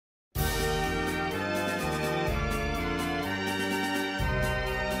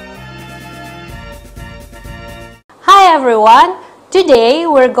everyone! Today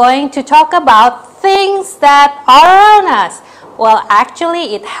we're going to talk about things that are around us. Well,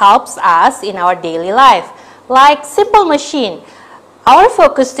 actually it helps us in our daily life, like simple machine. Our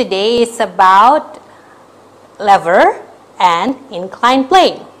focus today is about lever and inclined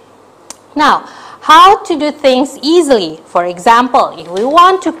plane. Now, how to do things easily. For example, if we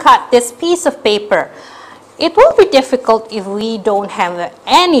want to cut this piece of paper, it will be difficult if we don't have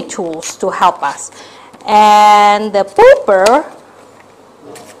any tools to help us. And the paper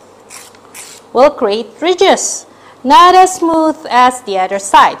will create ridges, not as smooth as the other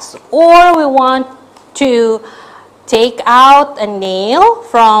sides. Or we want to take out a nail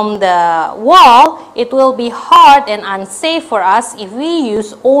from the wall, it will be hard and unsafe for us if we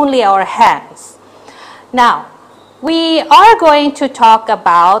use only our hands. Now, we are going to talk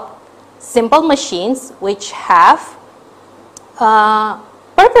about simple machines which have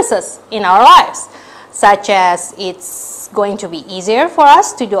purposes in our lives, such as it's going to be easier for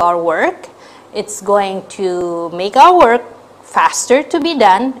us to do our work, it's going to make our work faster to be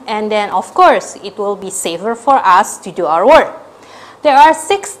done, and then of course it will be safer for us to do our work. There are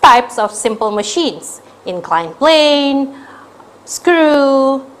 6 types of simple machines: inclined plane,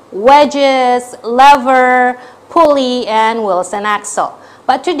 screw, wedges, lever, pulley, and wheels and axle.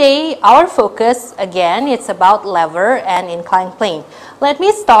 But today our focus again is about lever and inclined plane. Let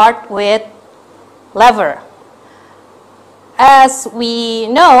me start with lever. As we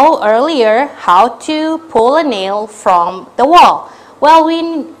know earlier how to pull a nail from the wall. Well,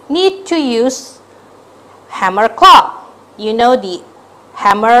 we need to use hammer claw. You know the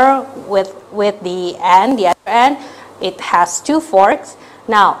hammer with the other end, it has 2 forks.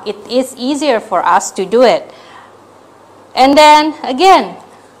 Now, it is easier for us to do it. And then again,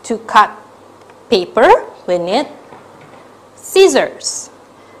 to cut paper, we need scissors.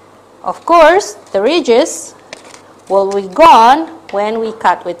 Of course, the ridges will be gone when we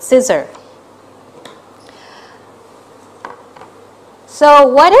cut with scissors. So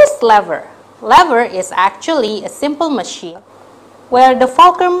what is lever? Lever is actually a simple machine where the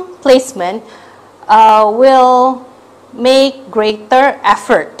fulcrum placement will make greater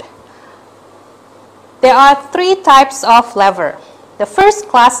effort. There are 3 types of lever. The first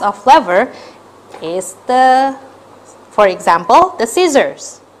class of lever is for example, the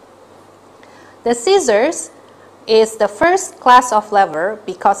scissors. The scissors is the first class of lever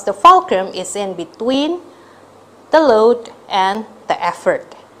because the fulcrum is in between the load and the effort.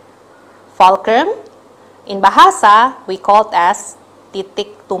 Fulcrum, in bahasa, we call it as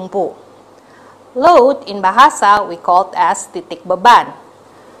titik tumpu. Load, in bahasa, we call it as titik beban.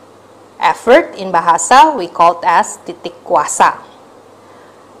 Effort, in bahasa, we call it as titik kuasa.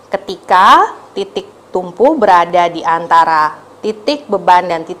 Ketika titik tumpu berada di antara titik beban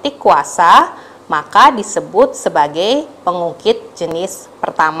dan titik kuasa, maka disebut sebagai pengungkit jenis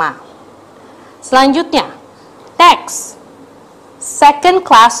pertama. Selanjutnya, text, second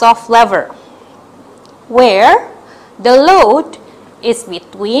class of lever, where the load is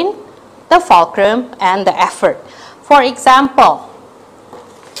between the fulcrum and the effort. For example,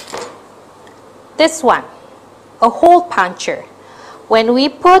 this one, a hole puncher. When we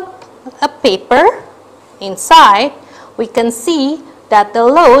put a paper inside, we can see that the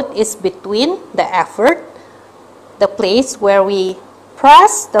load is between the effort, the place where we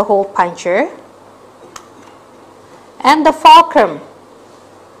press the hole puncher, and the fulcrum.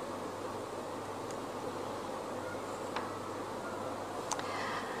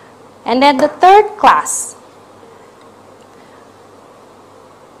 And then the third class,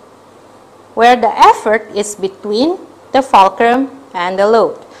 where the effort is between the fulcrum and the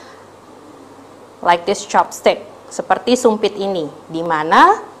load, like this chopstick. Seperti sumpit ini, di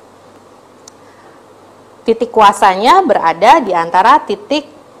mana titik kuasanya berada di antara titik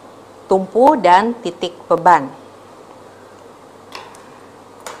tumpu dan titik beban.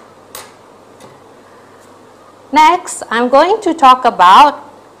 Next, I'm going to talk about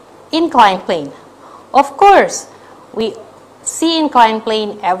inclined plane. Of course, we see inclined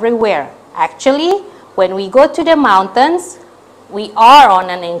plane everywhere. Actually, when we go to the mountains, we are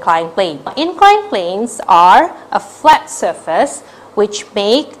on an inclined plane. Inclined planes are a flat surface which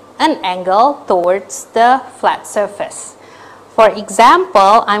make an angle towards the flat surface. For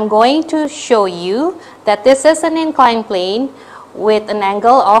example, I'm going to show you that this is an inclined plane with an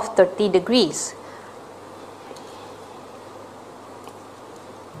angle of 30 degrees.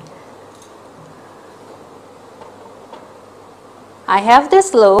 I have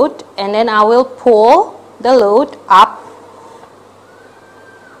this load and then I will pull the load up.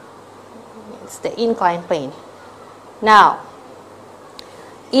 It's the inclined plane. Now,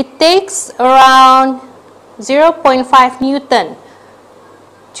 it takes around 0.5 Newton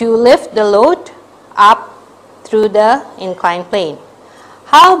to lift the load up through the inclined plane.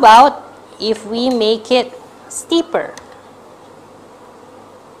 How about if we make it steeper?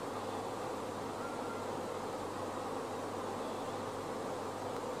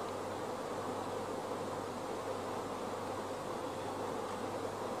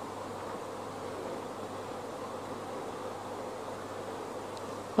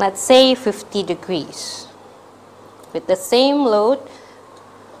 Let's say 50 degrees. With the same load,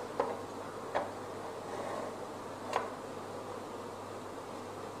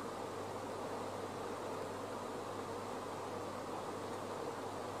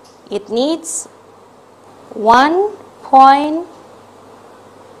 it needs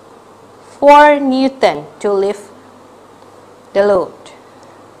 1.4 Newton to lift the load.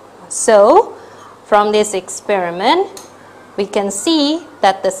 So, from this experiment, we can see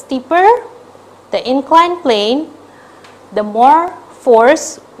that the steeper the inclined plane, the more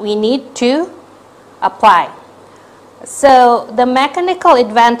force we need to apply. So the mechanical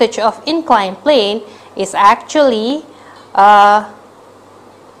advantage of inclined plane is actually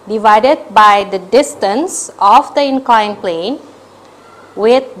divided by the distance of the inclined plane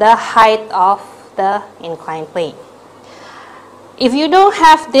with the height of the inclined plane. If you don't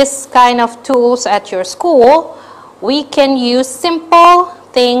have this kind of tools at your school, we can use simple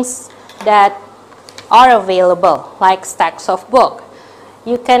things that are available, like stacks of books.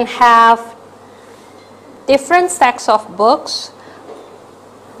 You can have different stacks of books.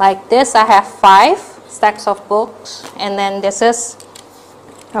 Like this, I have 5 stacks of books, and then this is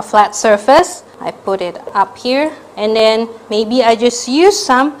a flat surface. I put it up here, and then maybe I just use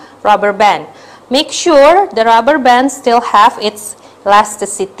some rubber band. Make sure the rubber band still have its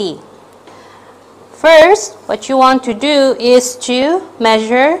elasticity. First, what you want to do is to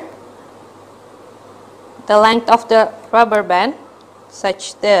measure the length of the rubber band,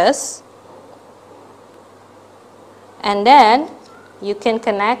 such this, and then you can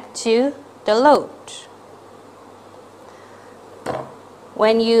connect to the load.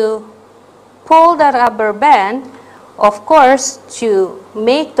 When you pull the rubber band, of course, to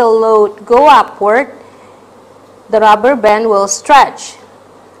make the load go upward, the rubber band will stretch.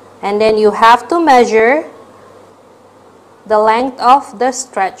 And then you have to measure the length of the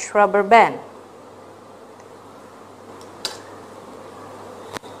stretched rubber band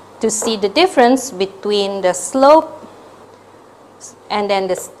to see the difference between the slope and then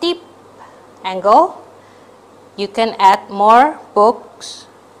the steep angle. You can add more books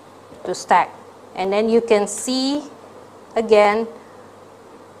to stack, and then you can see again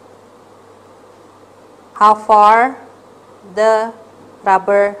how far the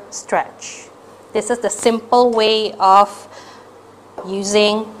rubber stretch. This is the simple way of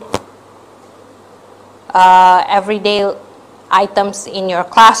using everyday items in your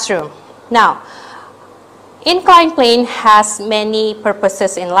classroom. Now, inclined plane has many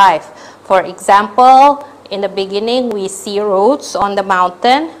purposes in life. For example, in the beginning, we see roads on the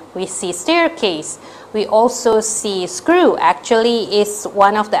mountain, we see staircase, we also see screw. Actually, is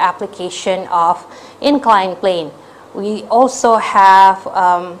one of the application of inclined plane. We also have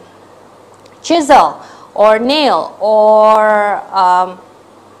chisel or nail or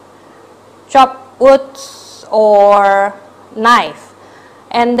chop wood or knife.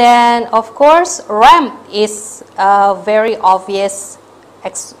 And then, of course, ramp is a very obvious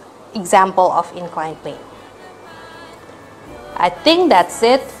example of inclined plane. I think that's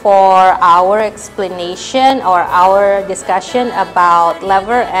it for our explanation or our discussion about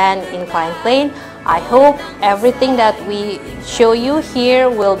lever and inclined plane. I hope everything that we show you here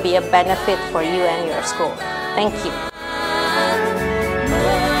will be a benefit for you and your school. Thank you.